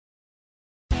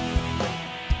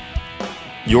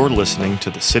You're listening to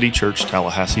the City Church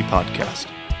Tallahassee podcast.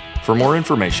 For more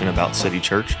information about City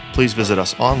Church, please visit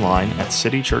us online at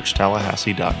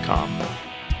citychurchtallahassee.com.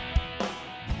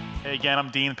 Hey again, I'm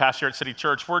Dean, pastor at City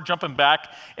Church. We're jumping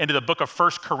back into the book of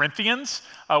 1 Corinthians,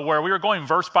 where we were going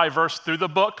verse by verse through the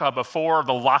book before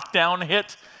the lockdown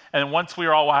hit. And once we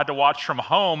all had to watch from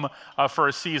home for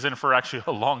a season, for actually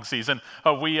a long season,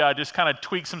 we just kind of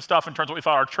tweaked some stuff in terms of what we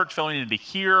thought our church family needed to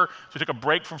hear. So we took a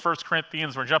break from 1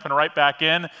 Corinthians. We're jumping right back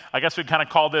in. I guess we kind of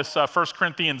call this 1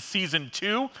 Corinthians Season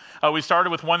 2. We started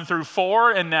with 1 through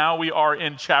 4, and now we are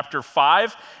in chapter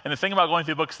 5. And the thing about going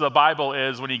through books of the Bible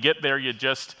is when you get there, you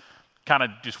just kind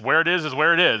of just where it is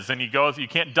where it is. And you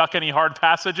can't duck any hard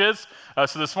passages.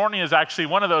 So this morning is actually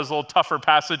one of those little tougher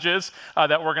passages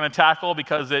that we're going to tackle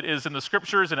because it is in the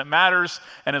scriptures and it matters.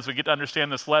 And as we get to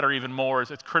understand this letter even more,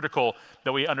 it's critical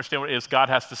that we understand what it is God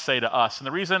has to say to us. And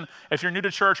the reason, if you're new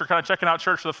to church or kind of checking out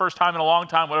church for the first time in a long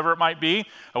time, whatever it might be,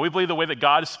 we believe the way that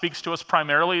God speaks to us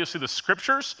primarily is through the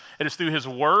scriptures. It is through his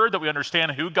word that we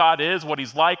understand who God is, what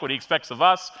he's like, what he expects of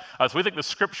us. So we think the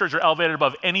scriptures are elevated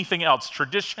above anything else,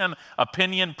 tradition,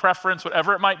 opinion, preference,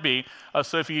 whatever it might be.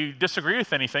 So if you disagree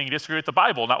with anything, you disagree with the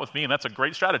Bible, not with me, and that's a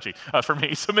great strategy for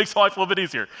me. So it makes life a little bit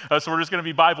easier. So we're just going to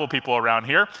be Bible people around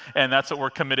here, and that's what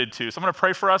we're committed to. So I'm going to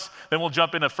pray for us, then we'll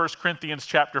jump into 1 Corinthians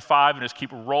chapter 5 and just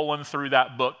keep rolling through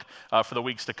that book for the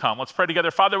weeks to come. Let's pray together.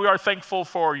 Father, we are thankful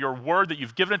for your word that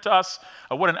you've given it to us.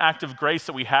 What an act of grace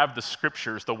that we have the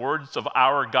scriptures, the words of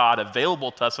our God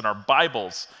available to us in our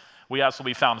Bibles. We ask that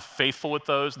we found faithful with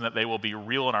those and that they will be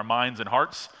real in our minds and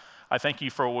hearts. I thank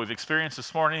you for what we've experienced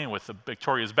this morning with the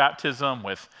Victoria's baptism,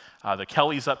 with the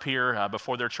Kellys up here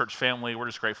before their church family. We're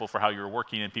just grateful for how you're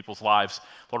working in people's lives.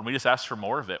 Lord, we just ask for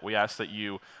more of it. We ask that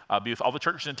you be with all the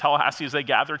churches in Tallahassee as they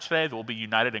gather today, that will be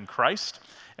united in Christ.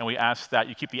 And we ask that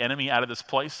you keep the enemy out of this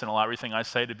place and allow everything I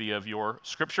say to be of your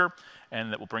scripture,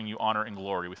 and that will bring you honor and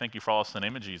glory. We thank you for all this in the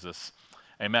name of Jesus.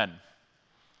 Amen.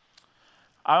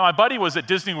 My buddy was at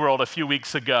Disney World a few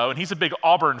weeks ago, and he's a big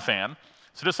Auburn fan.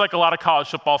 So just like a lot of college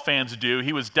football fans do,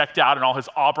 he was decked out in all his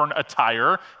Auburn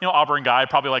attire. You know, Auburn guy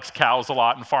probably likes cows a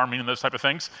lot and farming and those type of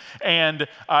things. And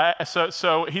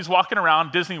so he's walking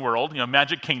around Disney World,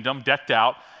 Magic Kingdom, decked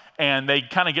out, and they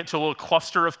kind of get to a little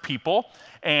cluster of people,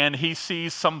 and he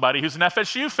sees somebody who's an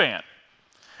FSU fan.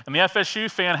 And the FSU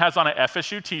fan has on an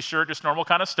FSU t-shirt, just normal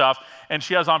kind of stuff, and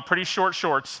she has on pretty short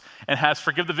shorts and has,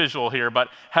 forgive the visual here, but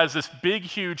has this big,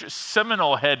 huge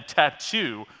Seminole head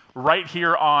tattoo right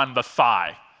here on the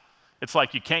thigh. It's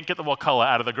like you can't get the Wakala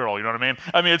out of the girl, you know what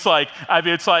I mean?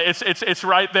 It's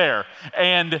right there.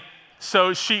 And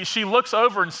so she looks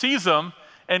over and sees him,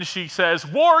 and she says,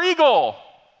 "War Eagle."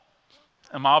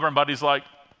 And my Auburn buddy's like,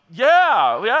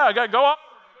 yeah, I got to go up.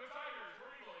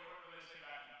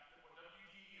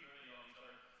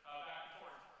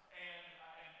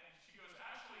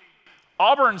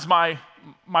 Auburn's my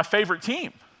favorite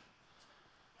team.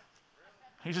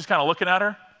 He's just kind of looking at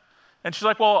her. And she's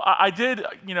like, well, I did,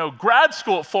 grad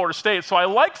school at Florida State, so I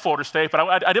like Florida State, but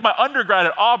I did my undergrad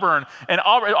at Auburn, and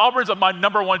Auburn's my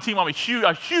number one team. I'm a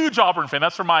huge Auburn fan.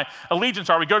 That's where my allegiance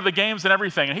are. We go to the games and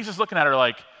everything. And he's just looking at her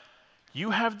like, you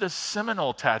have the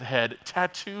Seminole head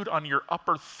tattooed on your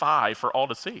upper thigh for all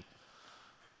to see.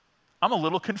 I'm a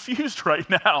little confused right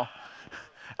now,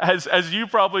 as you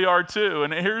probably are too.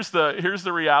 And here's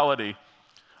the reality.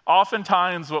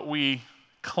 Oftentimes what we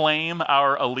claim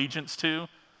our allegiance to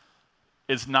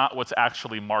is not what's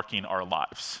actually marking our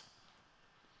lives.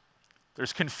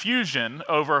 There's confusion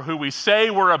over who we say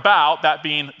we're about, that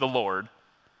being the Lord,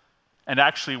 and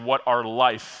actually what our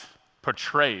life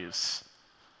portrays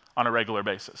on a regular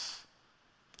basis.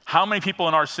 How many people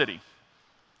in our city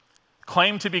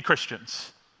claim to be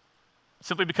Christians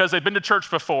simply because they've been to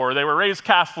church before, they were raised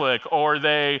Catholic, or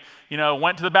they,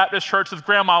 went to the Baptist church with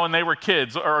grandma when they were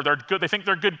kids, or they're good, they think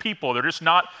they're good people, they're just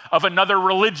not of another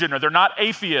religion, or they're not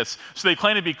atheists, so they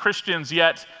claim to be Christians,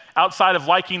 yet outside of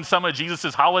liking some of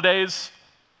Jesus' holidays,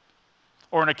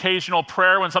 or an occasional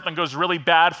prayer when something goes really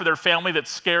bad for their family that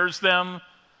scares them,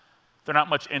 they're not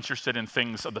much interested in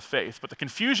things of the faith. But the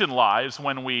confusion lies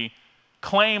when we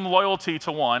claim loyalty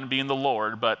to one, being the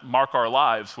Lord, but mark our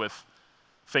lives with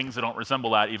things that don't resemble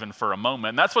that even for a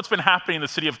moment. And that's what's been happening in the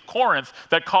city of Corinth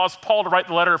that caused Paul to write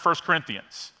the letter of 1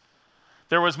 Corinthians.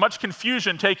 There was much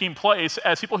confusion taking place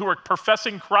as people who were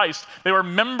professing Christ, they were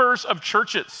members of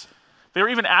churches. They were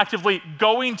even actively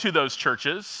going to those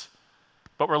churches,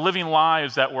 but were living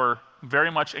lives that were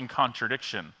very much in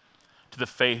contradiction to the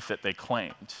faith that they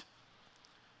claimed.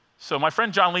 So my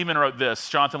friend Jonathan Lehman wrote this,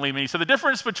 he said, the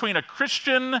difference between a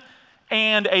Christian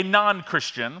and a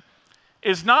non-Christian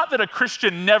is not that a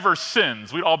Christian never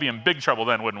sins. We'd all be in big trouble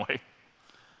then, wouldn't we?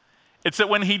 It's that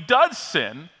when he does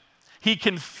sin, he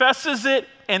confesses it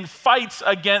and fights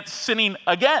against sinning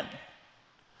again.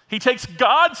 He takes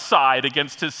God's side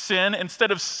against his sin instead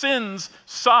of sin's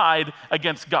side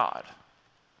against God.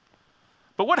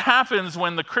 But what happens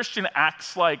when the Christian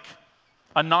acts like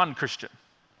a non-Christian?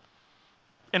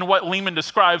 In what Lehman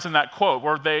describes in that quote,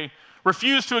 where they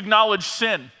refuse to acknowledge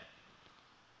sin.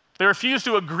 They refuse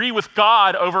to agree with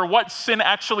God over what sin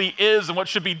actually is and what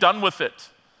should be done with it.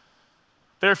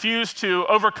 They refuse to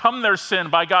overcome their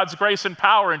sin by God's grace and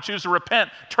power and choose to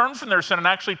repent, turn from their sin, and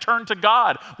actually turn to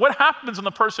God. What happens when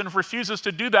the person refuses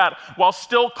to do that while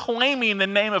still claiming the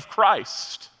name of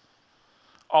Christ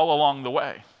all along the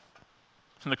way?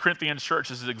 In the Corinthian church,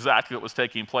 this is exactly what was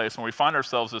taking place. Where we find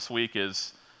ourselves this week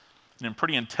is in a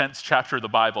pretty intense chapter of the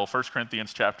Bible, 1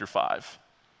 Corinthians chapter 5.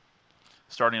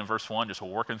 Starting in verse 1, just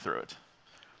working through it.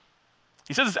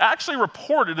 He says, it's actually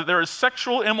reported that there is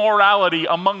sexual immorality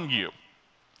among you.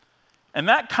 And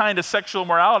that kind of sexual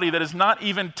immorality that is not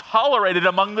even tolerated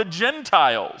among the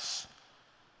Gentiles,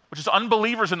 which is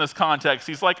unbelievers in this context.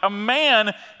 He's like, a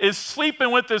man is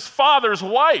sleeping with his father's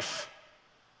wife.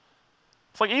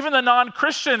 It's like even the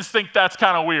non-Christians think that's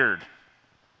kind of weird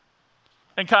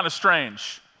and kind of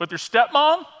strange. With your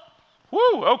stepmom?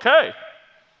 Woo, okay.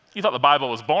 You thought the Bible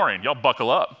was boring. Y'all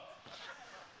buckle up.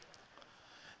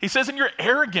 He says, and you're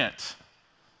arrogant.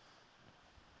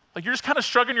 Like you're just kind of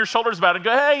shrugging your shoulders about it and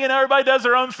go, hey, everybody does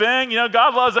their own thing.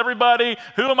 God loves everybody.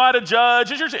 Who am I to judge?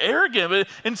 You're just arrogant. But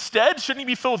instead, shouldn't you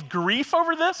be filled with grief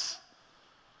over this?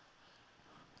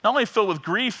 Not only filled with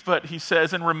grief, but he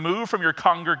says, and remove from your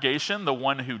congregation the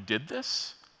one who did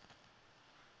this.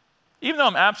 Even though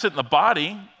I'm absent in the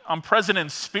body, I'm present in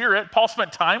spirit. Paul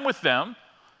spent time with them.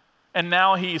 And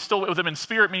now he's still with them in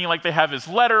spirit, meaning like they have his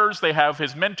letters, they have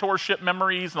his mentorship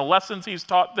memories and the lessons he's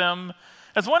taught them.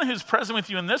 As one who's present with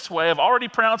you in this way, I've already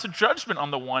pronounced a judgment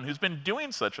on the one who's been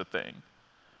doing such a thing.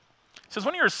 He says,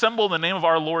 when you're assembled in the name of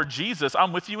our Lord Jesus,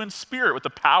 I'm with you in spirit with the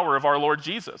power of our Lord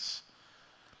Jesus.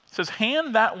 He says,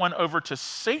 hand that one over to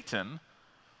Satan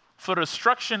for the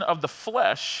destruction of the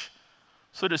flesh,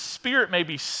 so that his spirit may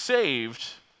be saved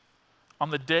on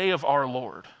the day of our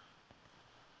Lord.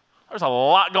 There's a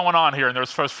lot going on here in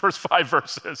those first 5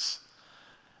 verses.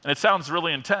 And it sounds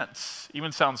really intense,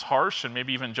 even sounds harsh and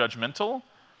maybe even judgmental.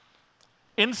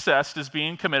 Incest is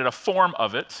being committed, a form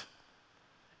of it.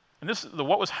 And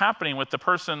what was happening with the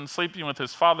person sleeping with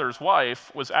his father's wife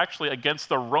was actually against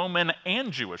the Roman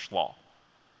and Jewish law.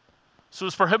 So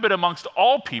it's prohibited amongst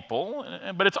all people,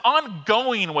 but it's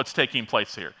ongoing what's taking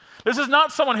place here. This is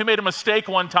not someone who made a mistake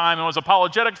one time and was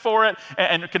apologetic for it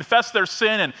and confessed their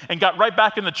sin and got right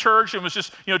back in the church and was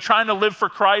just trying to live for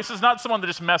Christ. This is not someone that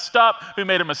just messed up, who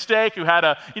made a mistake, who had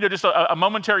a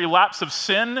momentary lapse of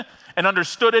sin and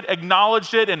understood it,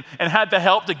 acknowledged it, and had the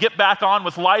help to get back on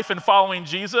with life and following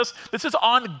Jesus. This is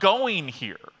ongoing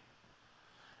here.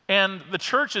 And the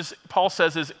church, as Paul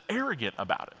says, is arrogant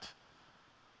about it.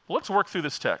 Let's work through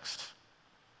this text.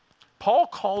 Paul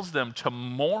calls them to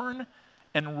mourn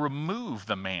and remove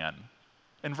the man.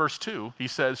 In verse 2, he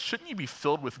says, shouldn't you be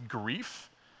filled with grief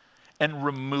and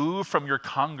remove from your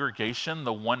congregation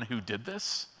the one who did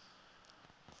this?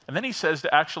 And then he says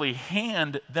to actually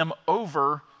hand them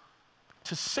over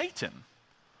to Satan.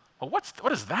 Well, what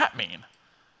does that mean?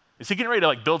 Is he getting ready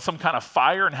to build some kind of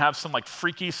fire and have some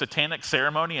freaky satanic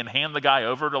ceremony and hand the guy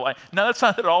over to No, that's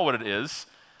not at all what it is.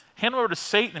 Hand over to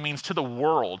Satan means to the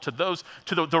world, to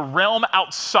the realm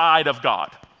outside of God.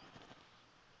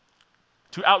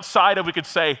 To outside of, we could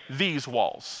say, these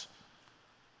walls.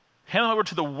 Hand them over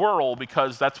to the world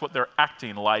because that's what they're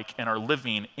acting like and are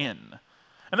living in.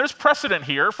 And there's precedent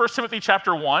here. 1 Timothy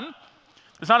chapter 1.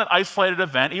 It's not an isolated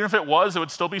event. Even if it was, it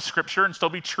would still be scripture and still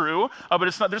be true. But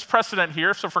it's not. There's precedent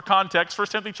here. So for context, 1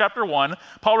 Timothy chapter 1,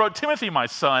 Paul wrote, Timothy, my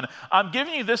son, I'm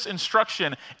giving you this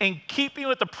instruction in keeping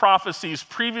with the prophecies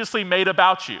previously made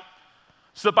about you,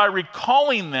 so that by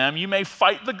recalling them, you may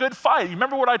fight the good fight. You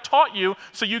remember what I taught you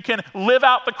so you can live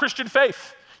out the Christian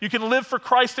faith. You can live for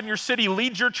Christ in your city,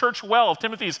 lead your church well.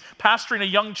 Timothy's pastoring a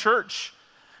young church.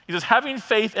 He says, having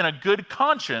faith and a good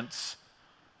conscience,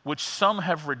 which some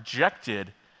have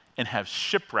rejected and have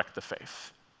shipwrecked the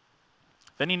faith.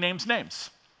 Then he names names.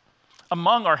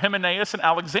 Among are Hymenaeus and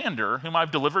Alexander, whom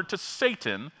I've delivered to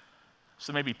Satan,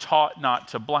 so they may be taught not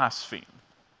to blaspheme.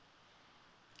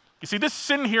 You see, this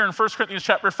sin here in 1 Corinthians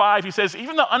chapter 5, he says,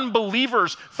 even the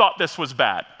unbelievers thought this was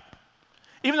bad.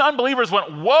 Even the unbelievers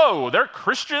went, whoa, they're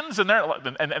Christians and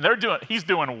he's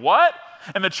doing what?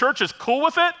 And the church is cool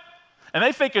with it? And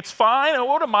they think it's fine. And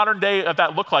what would a modern day of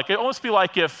that look like? It would almost be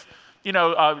like if, he's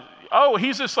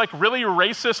this really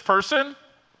racist person.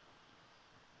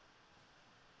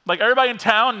 Like everybody in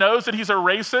town knows that he's a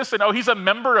racist and he's a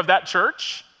member of that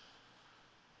church.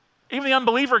 Even the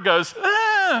unbeliever goes,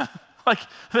 like,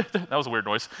 that was a weird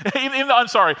noise. I'm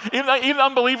sorry. Even the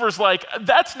unbeliever's like,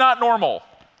 that's not normal.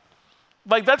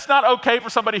 Like, that's not okay for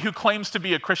somebody who claims to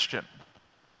be a Christian.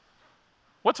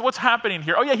 What's happening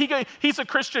here? Oh yeah, he's a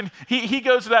Christian. He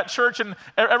goes to that church, and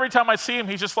every time I see him,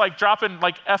 he's just like dropping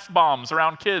like F-bombs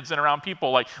around kids and around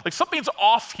people. Like something's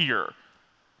off here.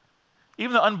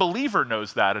 Even the unbeliever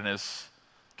knows that and is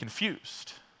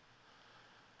confused.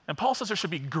 And Paul says there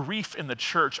should be grief in the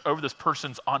church over this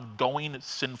person's ongoing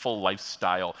sinful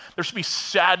lifestyle. There should be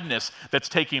sadness that's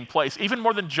taking place, even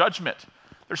more than judgment.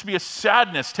 There should be a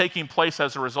sadness taking place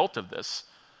as a result of this.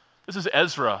 This is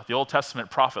Ezra, the Old Testament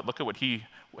prophet. Look at what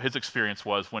his experience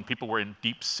was when people were in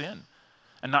deep sin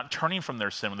and not turning from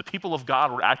their sin, when the people of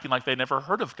God were acting like they never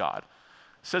heard of God.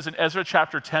 It says in Ezra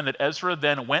chapter 10 that Ezra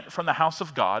then went from the house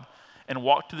of God and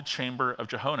walked to the chamber of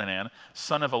Jehohanan,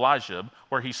 son of Eliashib,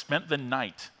 where he spent the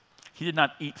night. He did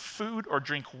not eat food or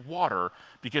drink water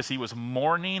because he was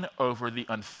mourning over the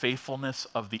unfaithfulness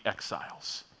of the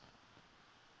exiles.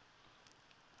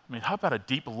 I mean, how about a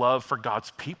deep love for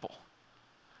God's people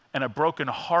and a broken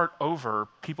heart over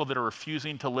people that are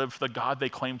refusing to live for the God they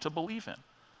claim to believe in?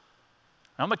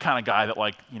 I'm the kind of guy that,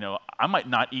 like, I might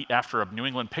not eat after a New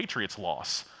England Patriots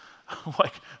loss.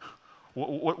 Like,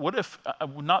 what if,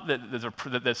 not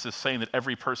that this is saying that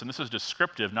every person, this is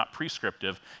descriptive, not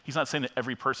prescriptive. He's not saying that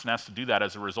every person has to do that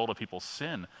as a result of people's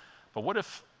sin. But what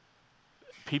if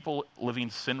people living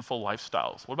sinful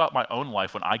lifestyles, what about my own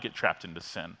life when I get trapped into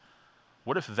sin?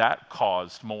 What if that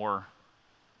caused more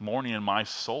mourning in my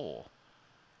soul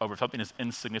over something as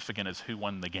insignificant as who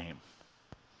won the game?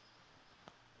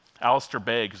 Alistair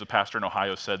Begg, who's a pastor in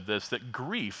Ohio, said this, that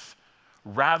grief,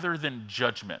 rather than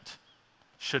judgment,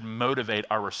 should motivate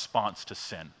our response to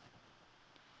sin.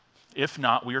 If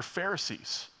not, we are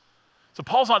Pharisees. So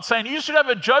Paul's not saying you should have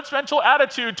a judgmental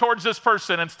attitude towards this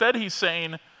person. Instead, he's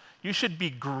saying you should be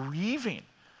grieving.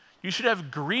 You should have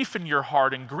grief in your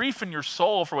heart and grief in your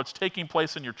soul for what's taking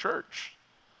place in your church.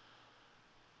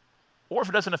 Or if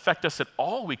it doesn't affect us at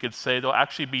all, we could say there'll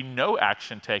actually be no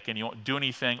action taken. You won't do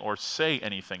anything or say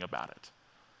anything about it.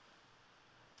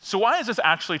 So why is this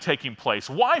actually taking place?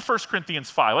 Why 1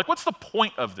 Corinthians 5? Like, what's the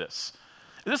point of this?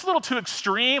 Is this a little too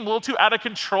extreme, a little too out of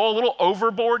control, a little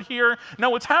overboard here?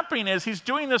 No, what's happening is he's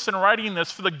doing this and writing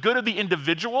this for the good of the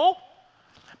individual,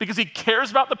 because he cares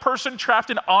about the person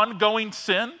trapped in ongoing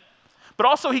sin, but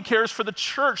also he cares for the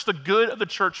church, the good of the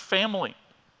church family.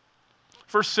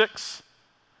 Verse 6,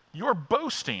 you're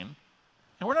boasting.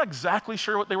 And we're not exactly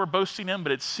sure what they were boasting in,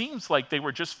 but it seems like they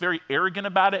were just very arrogant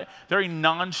about it, very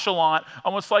nonchalant,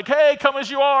 almost like, hey, come as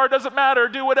you are, doesn't matter,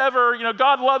 do whatever,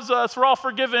 God loves us, we're all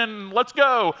forgiven, let's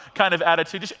go, kind of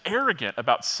attitude, just arrogant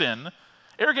about sin,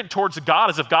 arrogant towards God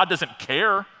as if God doesn't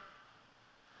care.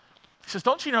 He says,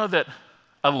 don't you know that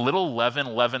a little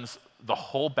leaven leavens the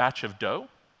whole batch of dough?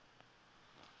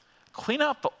 Clean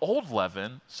out the old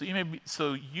leaven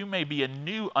so you may be a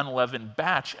new unleavened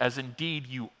batch, as indeed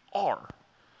you are.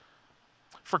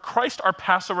 For Christ, our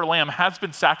Passover lamb, has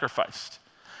been sacrificed.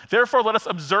 Therefore, let us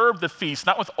observe the feast,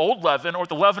 not with old leaven or with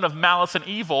the leaven of malice and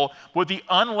evil, but with the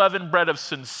unleavened bread of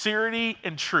sincerity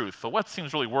and truth. Well, what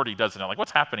seems really wordy, doesn't it? Like,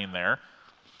 what's happening there?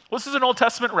 Well, this is an Old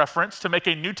Testament reference to make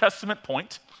a New Testament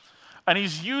point, and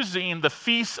he's using the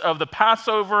feasts of the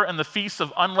Passover and the feasts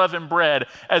of unleavened bread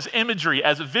as imagery,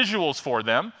 as visuals for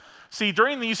them. See,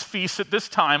 during these feasts at this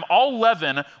time, all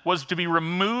leaven was to be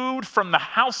removed from the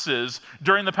houses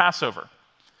during the Passover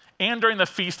and during the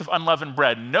Feast of Unleavened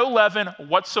Bread. No leaven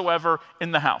whatsoever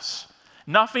in the house.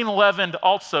 Nothing leavened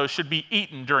also should be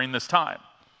eaten during this time.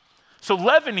 So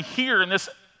leaven here in this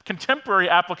contemporary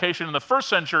application in the first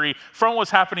century from what's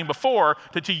happening before,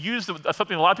 to use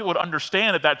something a lot of people would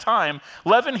understand at that time,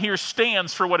 leaven here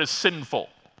stands for what is sinful.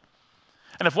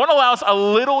 And if one allows a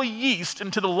little yeast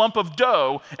into the lump of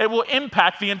dough, it will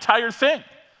impact the entire thing.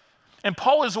 And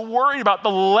Paul is worried about the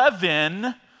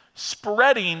leaven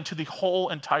spreading to the whole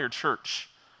entire church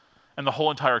and the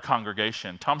whole entire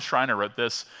congregation. Tom Schreiner wrote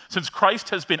this, since Christ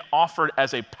has been offered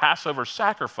as a Passover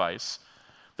sacrifice,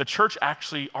 the church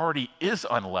actually already is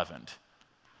unleavened.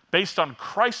 Based on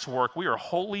Christ's work, we are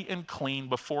holy and clean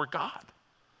before God.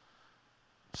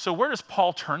 So where does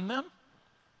Paul turn them?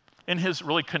 In his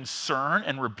really concern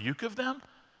and rebuke of them,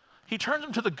 he turns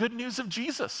them to the good news of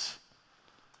Jesus.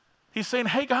 He's saying,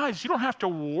 hey guys, you don't have to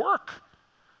work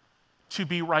to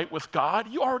be right with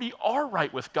God. You already are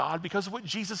right with God because of what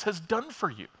Jesus has done for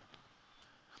you.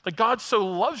 Like, God so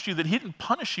loves you that he didn't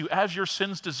punish you as your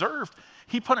sins deserved.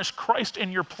 He punished Christ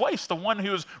in your place, the one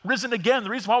who has risen again, the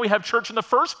reason why we have church in the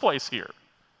first place here.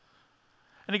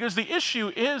 And he goes, the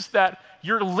issue is that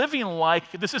you're living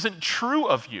like this isn't true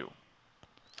of you.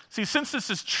 See, since this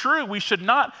is true, we should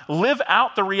not live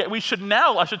out we should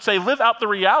now, I should say, live out the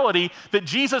reality that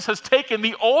Jesus has taken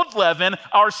the old leaven,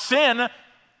 our sin,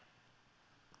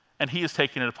 and he has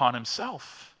taken it upon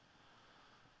himself.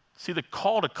 See, the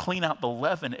call to clean out the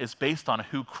leaven is based on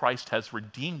who Christ has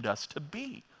redeemed us to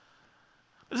be.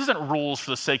 This isn't rules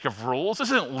for the sake of rules. This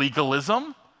isn't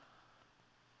legalism.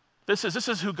 This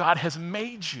is who God has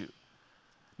made you.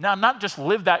 Now, not just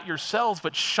live that yourselves,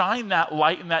 but shine that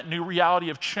light and that new reality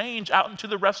of change out into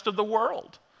the rest of the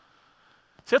world.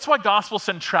 See, that's why gospel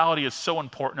centrality is so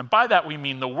important. And by that we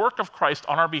mean the work of Christ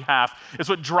on our behalf is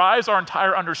what drives our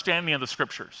entire understanding of the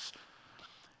scriptures.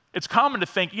 It's common to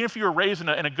think, even if you were raised in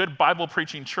a good Bible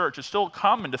preaching church, it's still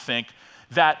common to think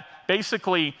that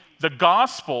basically the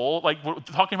gospel, like we're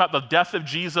talking about the death of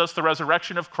Jesus, the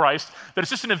resurrection of Christ, that it's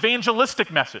just an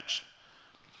evangelistic message.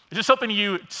 It's just something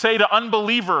you say to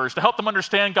unbelievers to help them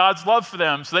understand God's love for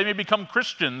them so they may become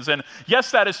Christians. And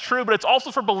yes, that is true, but it's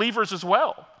also for believers as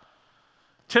well.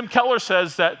 Tim Keller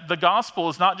says that the gospel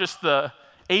is not just the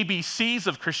ABCs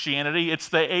of Christianity, it's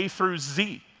the A through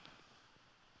Z.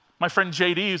 My friend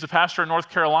JD, who's a pastor in North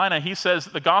Carolina, he says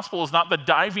the gospel is not the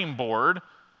diving board,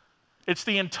 it's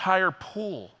the entire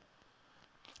pool.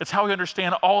 It's how we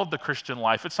understand all of the Christian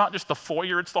life. It's not just the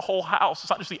foyer, it's the whole house. It's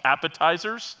not just the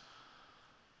appetizers.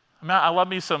 I mean, I love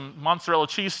me some mozzarella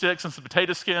cheese sticks and some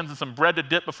potato skins and some bread to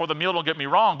dip before the meal, don't get me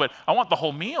wrong, but I want the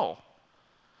whole meal.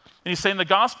 And he's saying the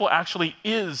gospel actually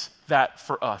is that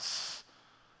for us.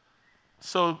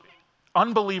 So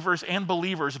unbelievers and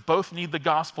believers both need the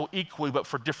gospel equally, but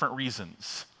for different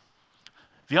reasons.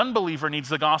 The unbeliever needs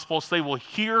the gospel so they will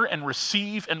hear and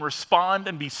receive and respond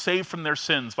and be saved from their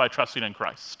sins by trusting in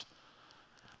Christ.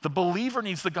 The believer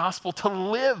needs the gospel to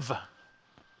live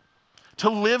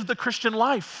the Christian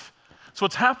life. So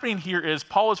what's happening here is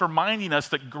Paul is reminding us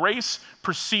that grace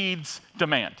precedes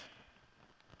demand.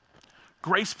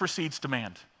 Grace precedes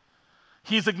demand.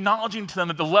 He's acknowledging to them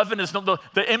that the leaven is the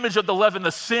image of the leaven,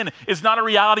 the sin, is not a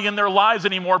reality in their lives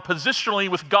anymore positionally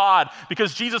with God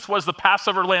because Jesus was the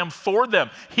Passover lamb for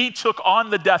them. He took on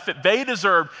the death that they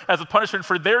deserved as a punishment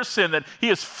for their sin, that he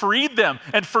has freed them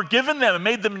and forgiven them and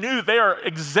made them new. They are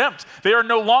exempt. They are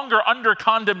no longer under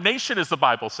condemnation, as the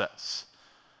Bible says.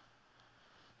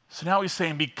 So now he's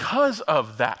saying, because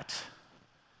of that,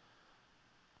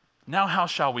 now how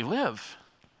shall we live?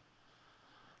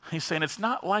 He's saying it's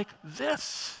not like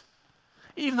this.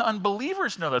 Even the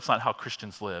unbelievers know that's not how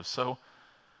Christians live. So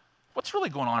what's really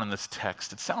going on in this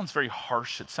text? It sounds very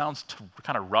harsh. It sounds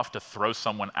kind of rough to throw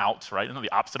someone out, right? Isn't that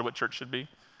the opposite of what church should be?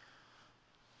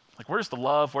 Like, where's the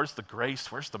love? Where's the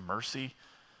grace? Where's the mercy?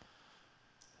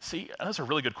 See, those are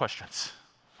really good questions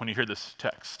when you hear this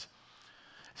text.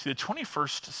 See, the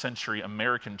 21st century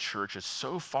American church is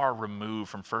so far removed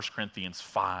from 1 Corinthians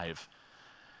 5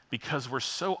 because we're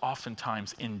so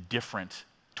oftentimes indifferent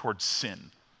towards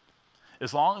sin,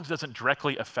 as long as it doesn't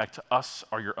directly affect us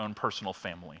or your own personal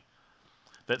family,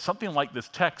 that something like this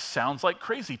text sounds like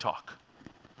crazy talk.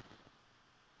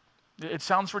 It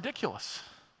sounds ridiculous.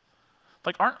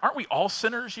 Like, aren't we all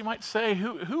sinners, you might say?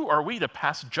 Who are we to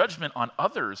pass judgment on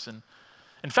others? And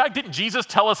in fact, didn't Jesus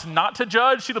tell us not to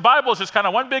judge? See, the Bible is just kind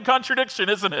of one big contradiction,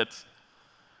 isn't it?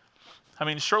 I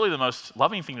mean, surely the most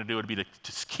loving thing to do would be to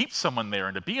just keep someone there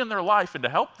and to be in their life and to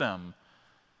help them.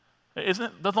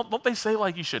 Don't they say,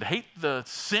 like, you should hate the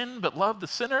sin but love the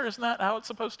sinner? Isn't that how it's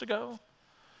supposed to go?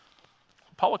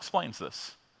 Paul explains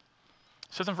this.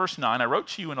 It says in verse 9, I wrote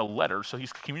to you in a letter, so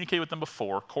he's communicated with them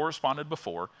before, corresponded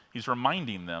before. He's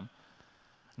reminding them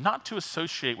not to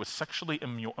associate with sexually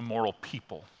immoral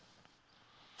people.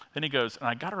 Then he goes, and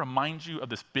I got to remind you of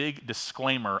this big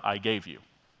disclaimer I gave you.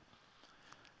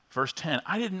 Verse 10,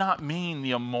 I did not mean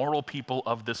the immoral people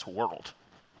of this world.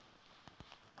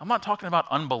 I'm not talking about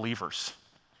unbelievers.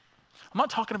 I'm not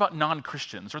talking about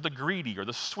non-Christians or the greedy or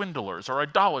the swindlers or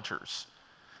idolaters,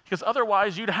 because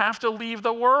otherwise you'd have to leave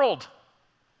the world.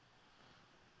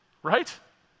 Right?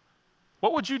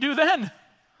 What would you do then?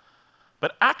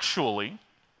 But actually,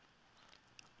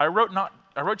 I wrote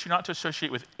you not to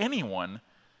associate with anyone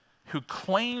who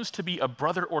claims to be a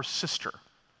brother or sister,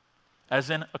 as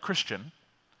in a Christian,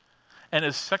 and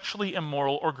is sexually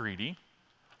immoral or greedy,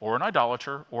 or an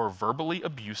idolater, or verbally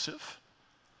abusive,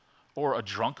 or a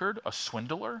drunkard, a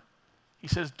swindler. He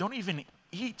says, don't even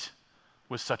eat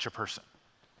with such a person.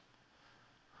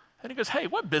 And he goes, hey,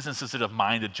 what business is it of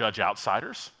mine to judge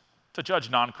outsiders, to judge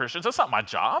non-Christians? That's not my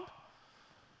job.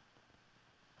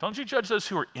 Don't you judge those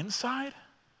who are inside?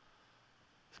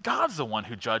 God's the one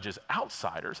who judges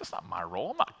outsiders. That's not my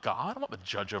role. I'm not God. I'm not the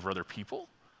judge over other people.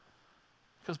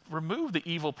 Because remove the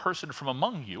evil person from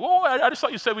among you. Oh, I just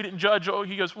thought you said we didn't judge. Oh,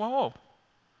 he goes, whoa.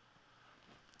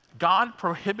 God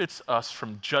prohibits us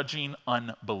from judging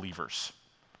unbelievers.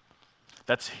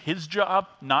 That's his job,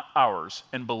 not ours.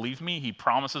 And believe me, he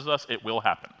promises us it will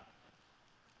happen.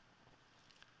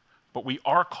 But we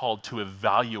are called to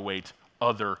evaluate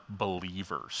other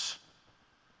believers.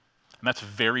 And that's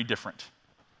very different.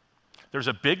 There's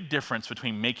a big difference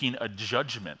between making a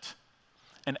judgment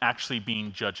and actually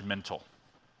being judgmental.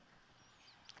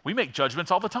 We make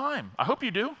judgments all the time. I hope you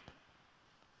do.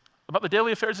 About the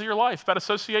daily affairs of your life, about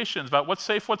associations, about what's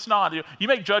safe, what's not. You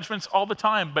make judgments all the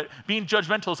time, but being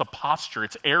judgmental is a posture.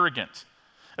 It's arrogant.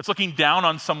 It's looking down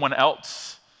on someone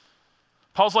else.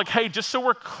 Paul's like, hey, just so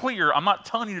we're clear, I'm not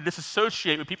telling you to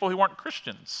disassociate with people who aren't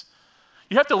Christians.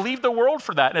 You have to leave the world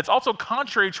for that. And it's also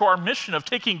contrary to our mission of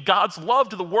taking God's love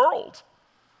to the world.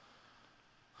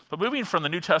 But moving from the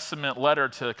New Testament letter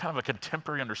to kind of a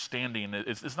contemporary understanding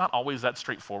is not always that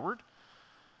straightforward.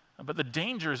 But the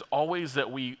danger is always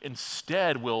that we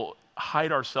instead will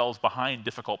hide ourselves behind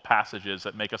difficult passages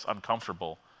that make us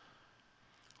uncomfortable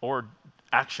or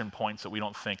action points that we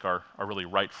don't think are really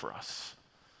right for us.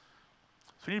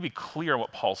 So we need to be clear on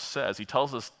what Paul says. He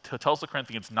tells the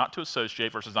Corinthians not to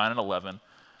associate, verses 9 and 11,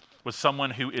 with someone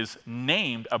who is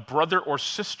named a brother or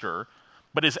sister,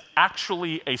 but is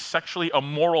actually a sexually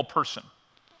immoral person.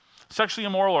 Sexually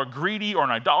immoral or greedy or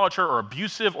an idolater or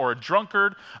abusive or a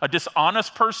drunkard, a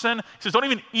dishonest person. He says, don't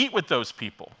even eat with those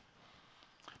people.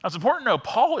 Now it's important to know,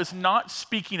 Paul is not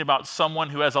speaking about someone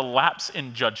who has a lapse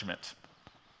in judgment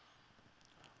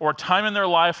or a time in their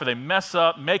life where they mess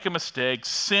up, make a mistake,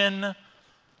 sin.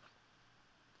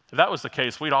 If that was the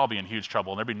case, we'd all be in huge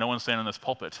trouble and there'd be no one standing in this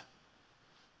pulpit.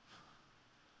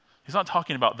 He's not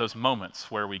talking about those moments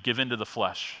where we give into the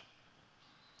flesh,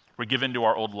 we give into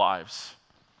our old lives.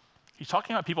 He's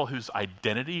talking about people whose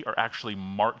identity are actually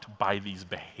marked by these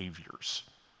behaviors.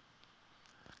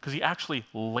 Because he actually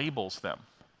labels them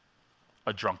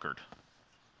a drunkard,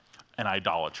 an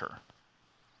idolater,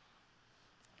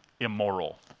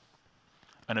 immoral,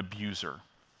 an abuser.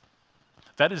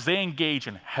 That is, they engage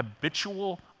in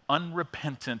habitual,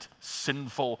 unrepentant,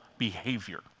 sinful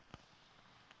behavior.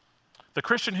 The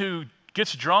Christian who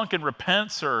gets drunk and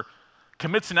repents or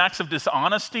commits an act of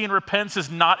dishonesty and repents is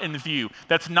not in view.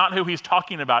 That's not who he's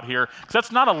talking about here, because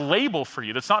that's not a label for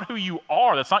you. That's not who you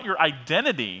are. That's not your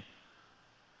identity.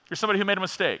 You're somebody who made a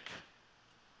mistake.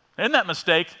 And in that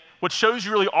mistake, what shows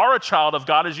you really are a child of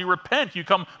God is you repent. You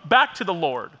come back to the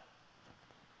Lord.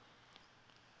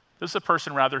 This is a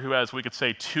person, rather, who has, we could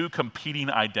say, two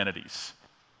competing identities.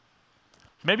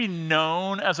 Maybe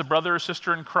known as a brother or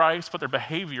sister in Christ, but their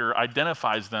behavior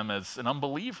identifies them as an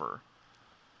unbeliever.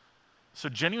 So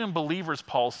genuine believers,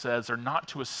 Paul says, are not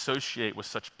to associate with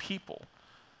such people.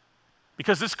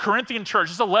 Because this Corinthian church,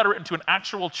 this is a letter written to an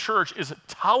actual church, is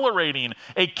tolerating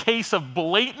a case of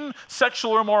blatant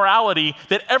sexual immorality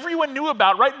that everyone knew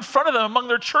about right in front of them among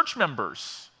their church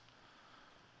members.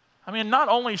 I mean, not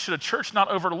only should a church not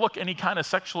overlook any kind of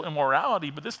sexual immorality,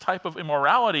 but this type of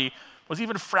immorality was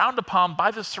even frowned upon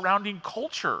by the surrounding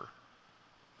culture.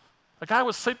 A guy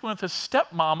was sleeping with his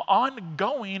stepmom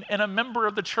ongoing and a member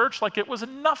of the church like it was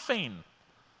nothing.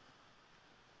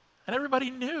 And everybody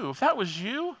knew. If that was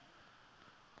you,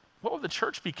 what would the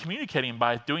church be communicating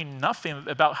by doing nothing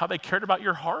about how they cared about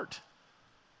your heart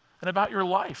and about your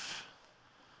life?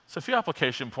 So a few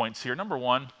application points here. Number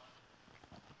one,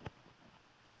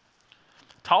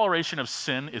 toleration of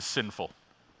sin is sinful.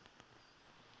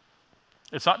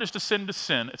 It's not just a sin to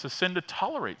sin, it's a sin to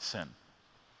tolerate sin.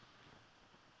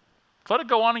 Let it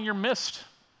go on in your midst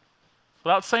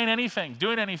without saying anything,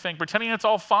 doing anything, pretending it's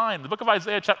all fine. The book of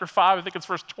Isaiah chapter 5, I think it's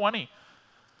verse 20,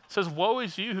 says, woe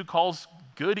is you who calls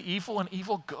good evil and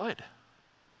evil good.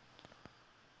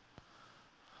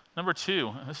 Number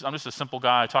two, I'm just a simple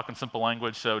guy talking simple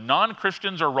language, so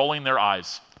non-Christians are rolling their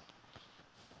eyes.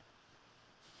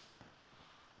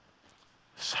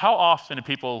 How often do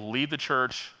people leave the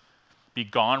church, be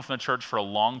gone from the church for a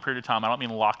long period of time? I don't mean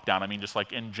lockdown, I mean just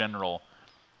like in general.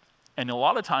 And a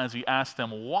lot of times we ask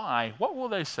them why, what will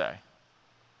they say?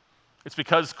 It's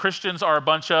because Christians are a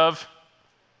bunch of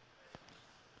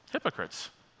hypocrites.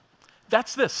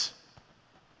 That's this.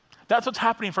 That's what's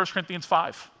happening in 1 Corinthians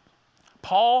 5.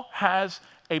 Paul has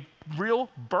a real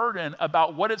burden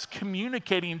about what it's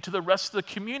communicating to the rest of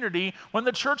the community when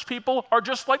the church people are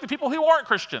just like the people who aren't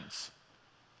Christians.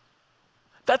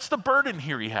 That's the burden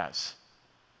here he has.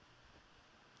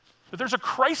 But there's a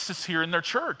crisis here in their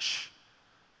church.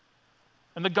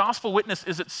 And the gospel witness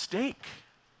is at stake.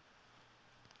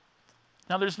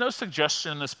 Now, there's no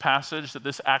suggestion in this passage that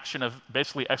this action of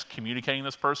basically excommunicating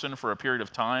this person for a period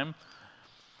of time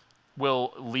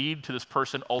will lead to this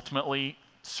person ultimately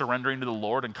surrendering to the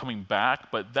Lord and coming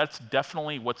back, but that's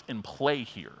definitely what's in play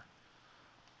here.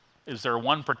 Is there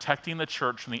one protecting the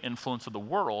church from the influence of the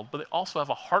world, but they also have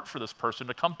a heart for this person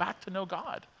to come back to know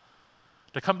God,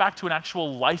 to come back to an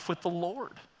actual life with the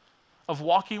Lord, of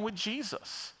walking with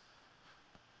Jesus.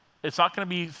 It's not going to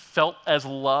be felt as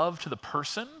love to the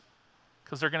person,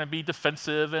 because they're going to be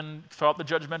defensive and throw out the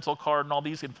judgmental card and all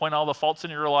these and point out all the faults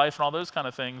in your life and all those kind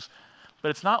of things. But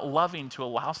it's not loving to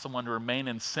allow someone to remain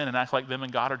in sin and act like them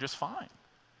and God are just fine.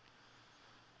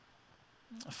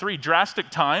 3, drastic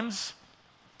times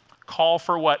call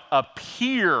for what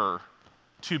appear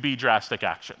to be drastic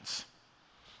actions.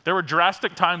 There were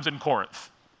drastic times in Corinth.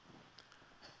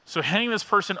 So handing this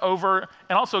person over,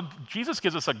 and also Jesus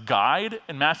gives us a guide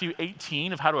in Matthew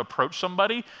 18 of how to approach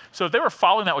somebody. So if they were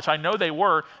following that, which I know they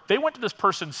went to this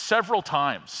person several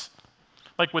times,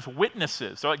 like with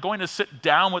witnesses. They're like going to sit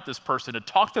down with this person to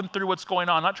talk them through what's going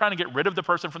on, not trying to get rid of the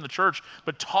person from the church,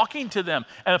 but talking to them.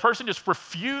 And the person just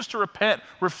refused to repent,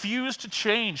 refused to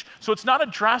change. So it's not a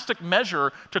drastic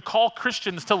measure to call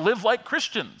Christians to live like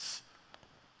Christians.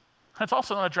 And it's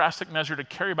also not a drastic measure to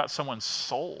care about someone's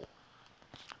soul.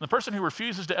 The person who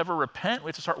refuses to ever repent, we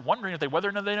have to start wondering whether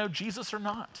or not they know Jesus or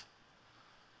not.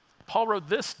 Paul wrote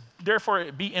this,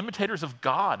 therefore be imitators of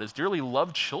God as dearly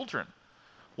loved children.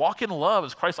 Walk in love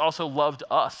as Christ also loved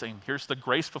us, and here's the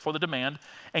grace before the demand,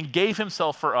 and gave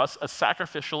himself for us a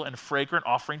sacrificial and fragrant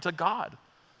offering to God.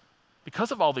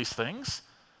 Because of all these things,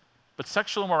 but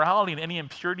sexual immorality and any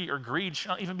impurity or greed should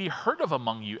not even be heard of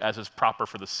among you as is proper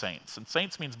for the saints. And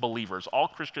saints means believers. All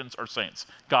Christians are saints.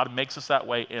 God makes us that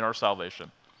way in our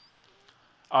salvation.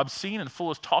 Obscene and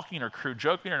foolish talking or crude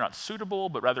joking are not suitable,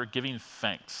 but rather giving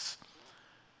thanks.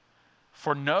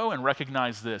 For know and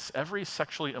recognize this, every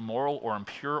sexually immoral or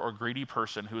impure or greedy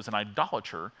person who is an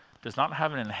idolater does not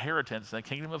have an inheritance in the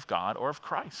kingdom of God or of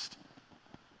Christ.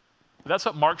 That's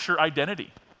what marks your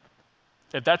identity.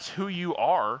 If that's who you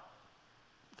are,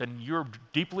 then you're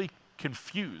deeply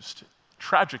confused,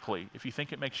 tragically, if you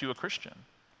think it makes you a Christian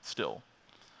still.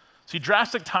 See,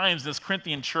 drastic times in this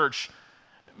Corinthian church,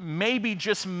 maybe,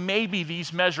 just maybe,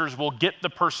 these measures will get the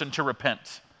person to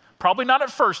repent. Probably not at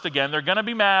first again. They're going to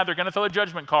be mad. They're going to throw a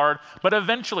judgment card. But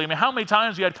eventually, how many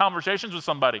times have you had conversations with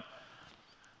somebody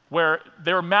where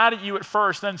they were mad at you at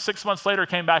first, then 6 months later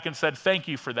came back and said, thank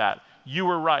you for that. You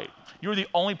were right. You were the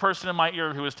only person in my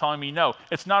ear who was telling me, no,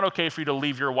 it's not okay for you to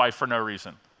leave your wife for no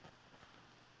reason.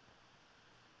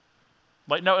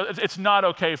 Like, no, it's not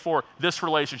okay for this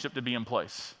relationship to be in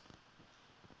place.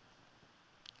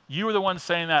 You were the one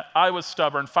saying that. I was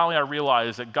stubborn. Finally, I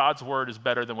realized that God's word is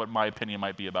better than what my opinion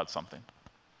might be about something.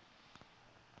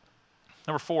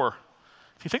 Number 4,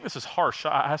 if you think this is harsh,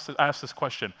 I ask this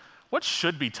question. What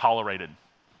should be tolerated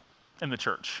in the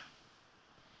church?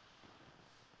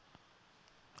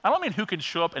 I don't mean who can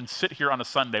show up and sit here on a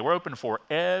Sunday. We're open for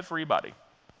everybody,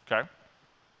 okay,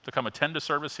 to come attend a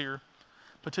service here,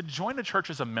 but to join a church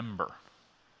as a member.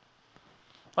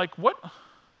 Like what?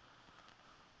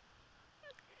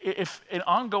 If an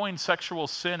ongoing sexual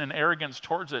sin and arrogance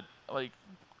towards it, like,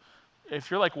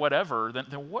 if you're like whatever, then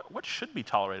what should be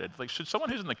tolerated? Like, should someone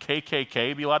who's in the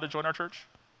KKK be allowed to join our church?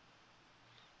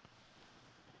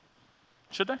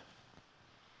 Should they?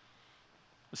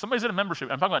 If somebody's in a membership,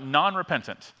 I'm talking about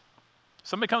non-repentant.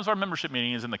 Somebody comes to our membership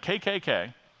meeting, is in the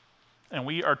KKK, and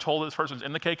we are told that this person's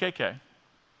in the KKK,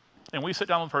 and we sit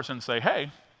down with the person and say,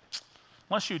 hey,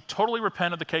 unless you totally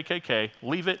repent of the KKK,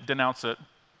 leave it, denounce it,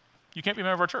 you can't be a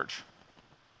member of our church.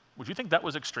 Would you think that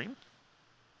was extreme?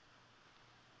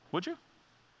 Would you?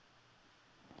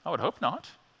 I would hope not.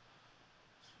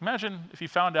 Imagine if you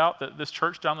found out that this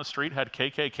church down the street had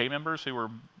KKK members who were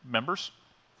members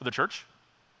of the church.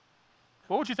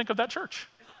 What would you think of that church?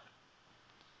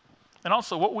 And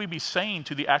also, what would we be saying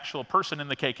to the actual person in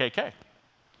the KKK?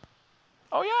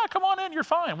 Oh yeah, come on in, you're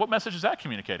fine. What message is that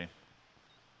communicating?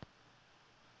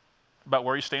 About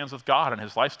where he stands with God and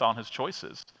his lifestyle and his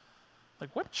choices.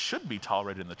 Like, what should be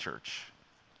tolerated in the church?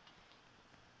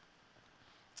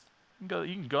 You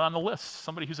can go on the list.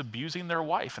 Somebody who's abusing their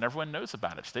wife and everyone knows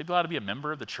about it. Should they be allowed to be a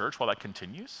member of the church while that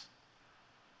continues?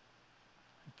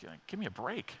 Give me a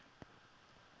break.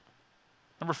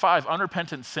 Number 5,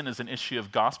 unrepentant sin is an issue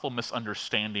of gospel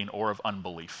misunderstanding or of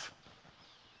unbelief.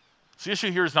 So the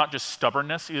issue here is not just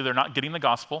stubbornness. Either they're not getting the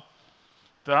gospel,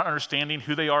 they're not understanding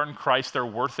who they are in Christ, their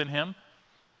worth in him,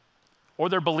 or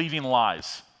they're believing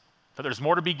lies. That there's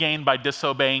more to be gained by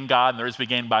disobeying God than there is to be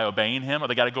gained by obeying him, or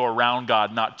they got to go around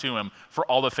God, not to him, for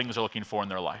all the things they're looking for in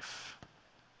their life.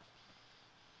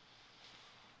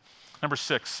 Number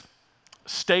 6,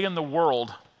 stay in the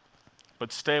world,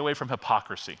 but stay away from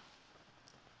hypocrisy.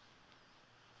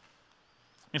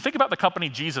 mean, think about the company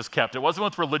Jesus kept. It wasn't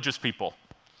with religious people.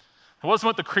 It wasn't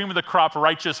with the cream of the crop,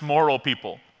 righteous, moral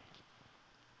people.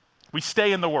 We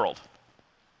stay in the world.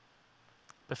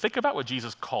 But think about what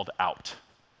Jesus called out.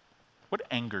 What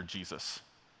angered Jesus?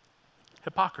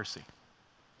 Hypocrisy,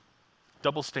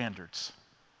 double standards.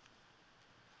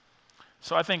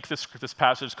 So I think this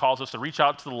passage calls us to reach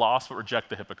out to the lost but reject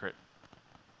the hypocrite.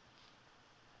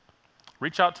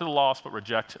 Reach out to the lost but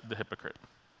reject the hypocrite.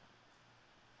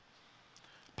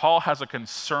 Paul has a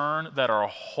concern that our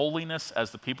holiness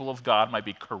as the people of God might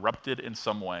be corrupted in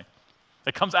some way.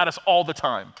 It comes at us all the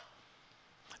time.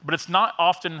 But it's not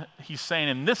often, he's saying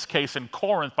in this case in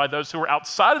Corinth, by those who are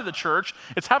outside of the church.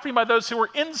 It's happening by those who are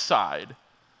inside.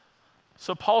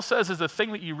 So Paul says is the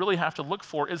thing that you really have to look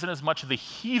for isn't as much the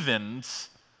heathens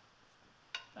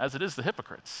as it is the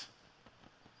hypocrites.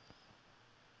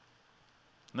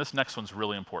 And this next one's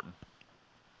really important.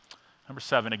 Number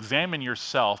 7, examine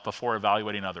yourself before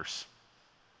evaluating others.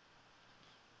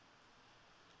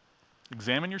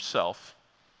 Examine yourself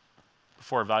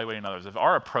before evaluating others. If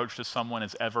our approach to someone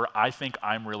is ever, I think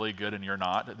I'm really good and you're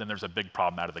not, then there's a big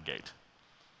problem out of the gate.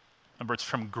 Remember, it's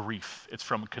from grief. It's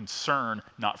from concern,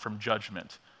 not from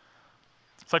judgment.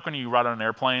 It's like when you ride on an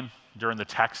airplane during the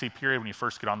taxi period when you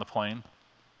first get on the plane.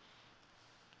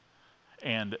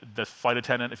 And the flight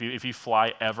attendant, if you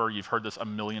fly ever, you've heard this a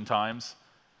million times,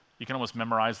 you can almost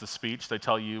memorize the speech. They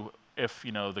tell you if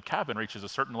the cabin reaches a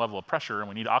certain level of pressure and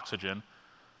we need oxygen,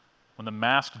 when the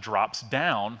mask drops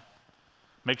down,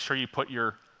 make sure you put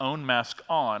your own mask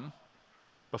on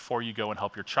before you go and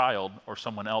help your child or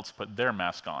someone else put their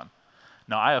mask on.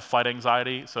 Now, I have flight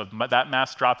anxiety, so if that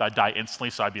mask dropped, I'd die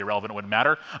instantly, so I'd be irrelevant, it wouldn't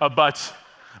matter. But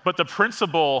the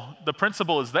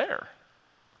principle is there.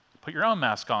 Put your own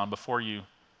mask on before you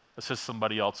assist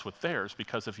somebody else with theirs,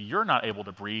 because if you're not able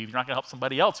to breathe, you're not going to help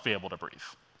somebody else be able to breathe.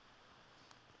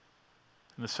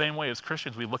 In the same way as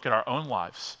Christians, we look at our own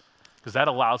lives, because that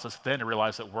allows us then to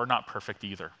realize that we're not perfect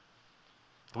either.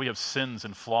 We have sins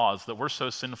and flaws, that we're so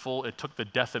sinful, it took the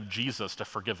death of Jesus to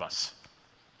forgive us.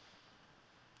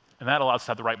 And that allows us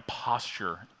to have the right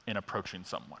posture in approaching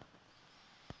someone.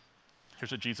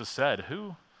 Here's what Jesus said.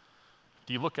 Why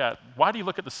do you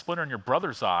look at the splinter in your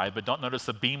brother's eye, but don't notice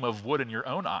the beam of wood in your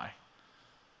own eye?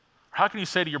 Or how can you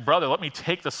say to your brother, let me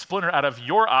take the splinter out of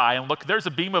your eye, and look, there's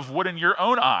a beam of wood in your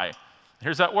own eye?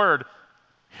 Here's that word,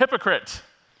 hypocrite.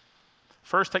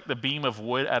 First, take the beam of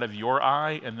wood out of your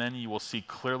eye, and then you will see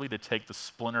clearly to take the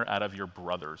splinter out of your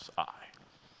brother's eye.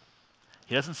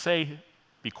 He doesn't say,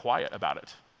 be quiet about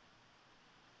it.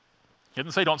 He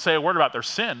doesn't say, don't say a word about their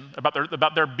sin,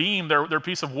 about their beam, their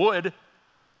piece of wood.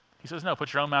 He says, no,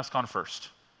 put your own mask on first.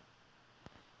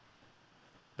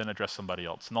 Then address somebody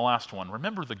else. And the last one,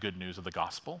 remember the good news of the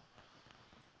gospel.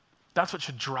 That's what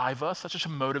should drive us. That's what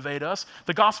should motivate us.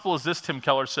 The gospel is this, Tim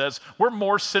Keller says, we're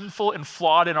more sinful and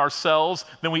flawed in ourselves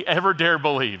than we ever dare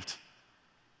believed.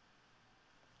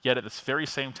 Yet at this very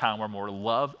same time, we're more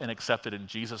loved and accepted in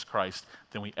Jesus Christ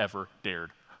than we ever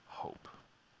dared hope.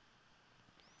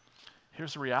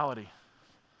 Here's the reality.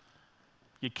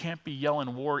 You can't be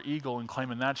yelling War Eagle and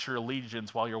claiming that's your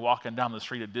allegiance while you're walking down the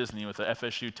street at Disney with the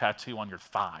FSU tattoo on your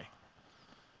thigh.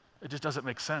 It just doesn't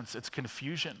make sense. It's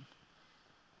confusion.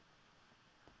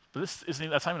 But that's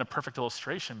not even a perfect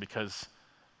illustration, because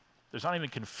there's not even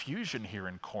confusion here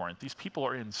in Corinth. These people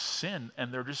are in sin,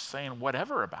 and they're just saying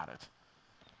whatever about it.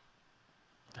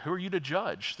 Who are you to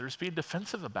judge? They're just being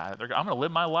defensive about it. I'm going to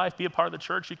live my life, be a part of the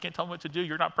church. You can't tell me what to do.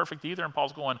 You're not perfect either. And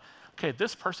Paul's going, okay,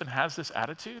 this person has this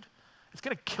attitude. It's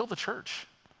going to kill the church.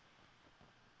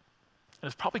 And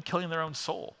it's probably killing their own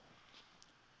soul.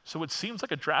 So it seems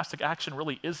like a drastic action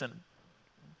really isn't,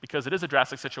 because it is a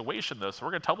drastic situation, though. So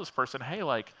we're going to tell this person, hey,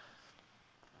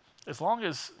 as long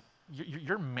as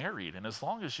you're married, and as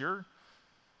long as you're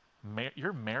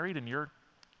married and you're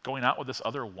going out with this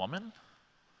other woman,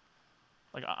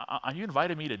 you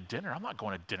invited me to dinner. I'm not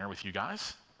going to dinner with you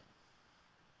guys.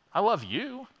 I love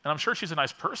you, and I'm sure she's a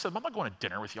nice person, but I'm not going to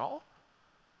dinner with y'all.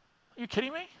 Are you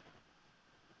kidding me?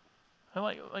 And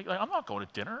I'm not going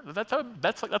to dinner.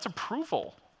 That's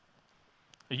approval.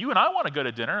 You and I want to go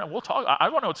to dinner, and we'll talk. I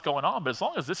don't know what's going on, but as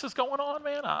long as this is going on,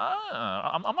 man,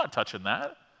 I'm not touching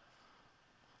that.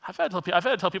 I've had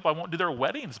to tell people I won't do their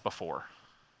weddings before,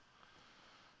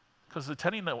 because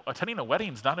attending a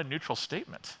wedding is not a neutral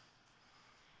statement.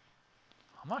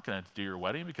 I'm not going to do your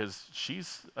wedding because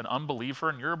she's an unbeliever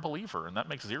and you're a believer, and that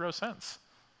makes zero sense.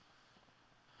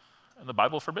 And the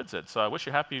Bible forbids it. So I wish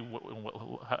you happy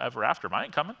ever after, but I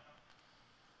ain't coming.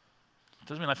 It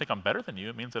doesn't mean I think I'm better than you.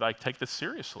 It means that I take this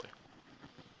seriously.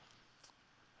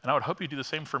 And I would hope you do the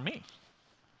same for me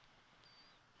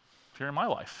if you're in my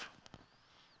life.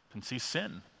 and see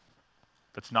sin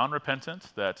that's non-repentant,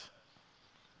 that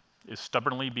is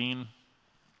stubbornly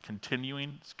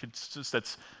continuing,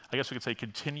 that's, I guess we could say,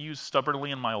 continues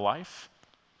stubbornly in my life,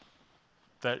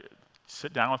 that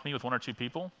sit down with me with one or two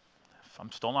people. If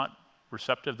I'm still not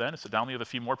receptive then, sit down with me with a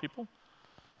few more people,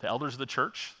 the elders of the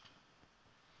church.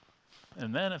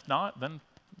 And then if not, then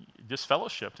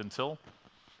disfellowshipped until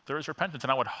there is repentance.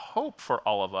 And I would hope for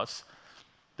all of us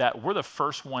that we're the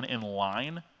first one in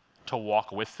line to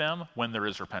walk with them when there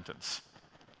is repentance.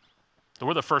 That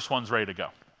we're the first ones ready to go.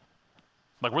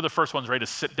 Like we're the first ones ready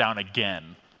to sit down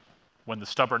again when the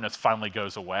stubbornness finally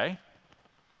goes away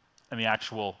and the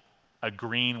actual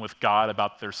agreeing with God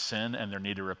about their sin and their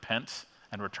need to repent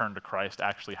and return to Christ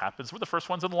actually happens. We're the first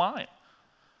ones in line.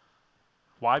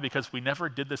 Why? Because we never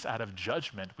did this out of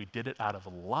judgment. We did it out of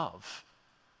love.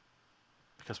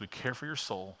 Because we care for your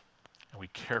soul and we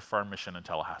care for our mission in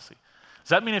Tallahassee. Does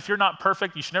that mean if you're not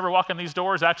perfect, you should never walk in these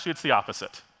doors? Actually, it's the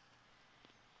opposite.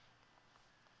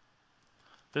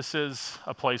 This is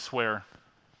a place where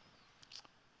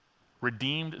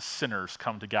redeemed sinners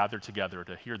come to gather together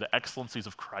to hear the excellencies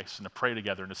of Christ and to pray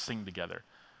together and to sing together.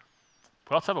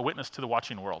 We also have a witness to the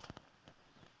watching world.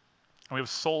 And we have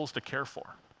souls to care for.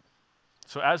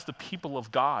 So as the people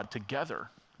of God together,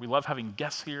 we love having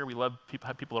guests here. We love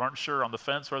have people that aren't sure on the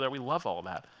fence or there. We love all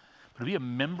that. But to be a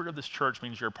member of this church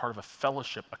means you're a part of a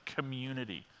fellowship, a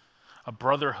community, a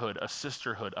brotherhood, a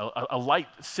sisterhood, a light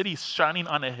city shining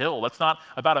on a hill. That's not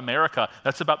about America.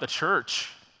 That's about the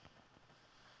church.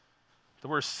 That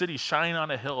we're a city shining on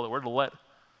a hill, that we're to let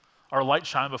our light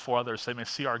shine before others so they may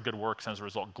see our good works and as a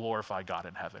result glorify God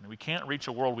in heaven. We can't reach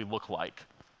a world we look like.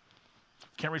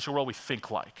 We can't reach a world we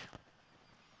think like.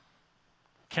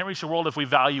 Can't reach a world if we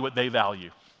value what they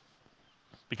value.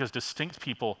 Because distinct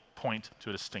people point to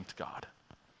a distinct God.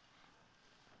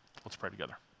 Let's pray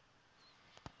together.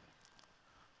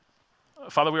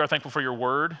 Father, we are thankful for your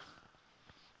word,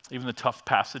 even the tough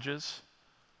passages.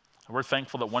 We're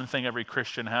thankful that one thing every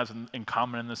Christian has in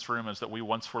common in this room is that we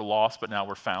once were lost, but now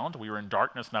we're found. We were in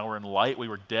darkness, now we're in light. We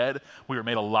were dead, we were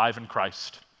made alive in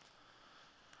Christ.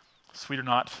 So we do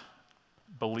not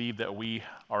believe that we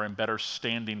are in better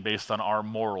standing based on our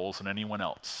morals than anyone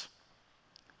else.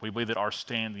 We believe that our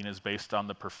standing is based on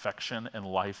the perfection and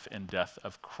life and death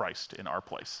of Christ in our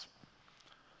place.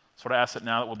 So I ask that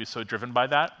now that we'll be so driven by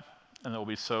that, and that we'll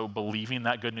be so believing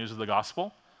that good news of the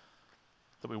gospel,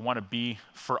 that we want to be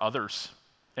for others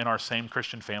in our same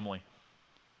Christian family,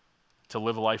 to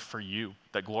live a life for you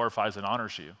that glorifies and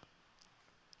honors you,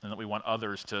 and that we want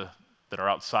others that are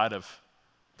outside of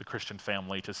the Christian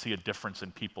family to see a difference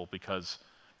in people because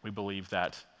we believe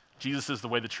that Jesus is the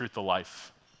way, the truth, the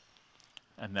life,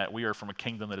 and that we are from a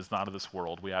kingdom that is not of this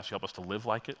world. We ask you help us to live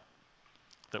like it,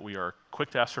 that we are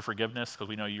quick to ask for forgiveness because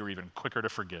we know you're even quicker to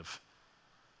forgive.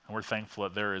 And we're thankful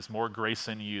that there is more grace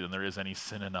in you than there is any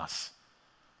sin in us.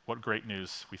 What great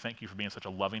news. We thank you for being such a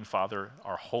loving Father,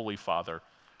 our holy Father,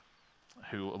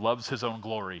 who loves his own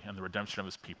glory and the redemption of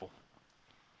his people.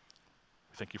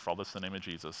 We thank you for all this in the name of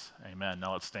Jesus. Amen.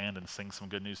 Now let's stand and sing some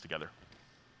good news together.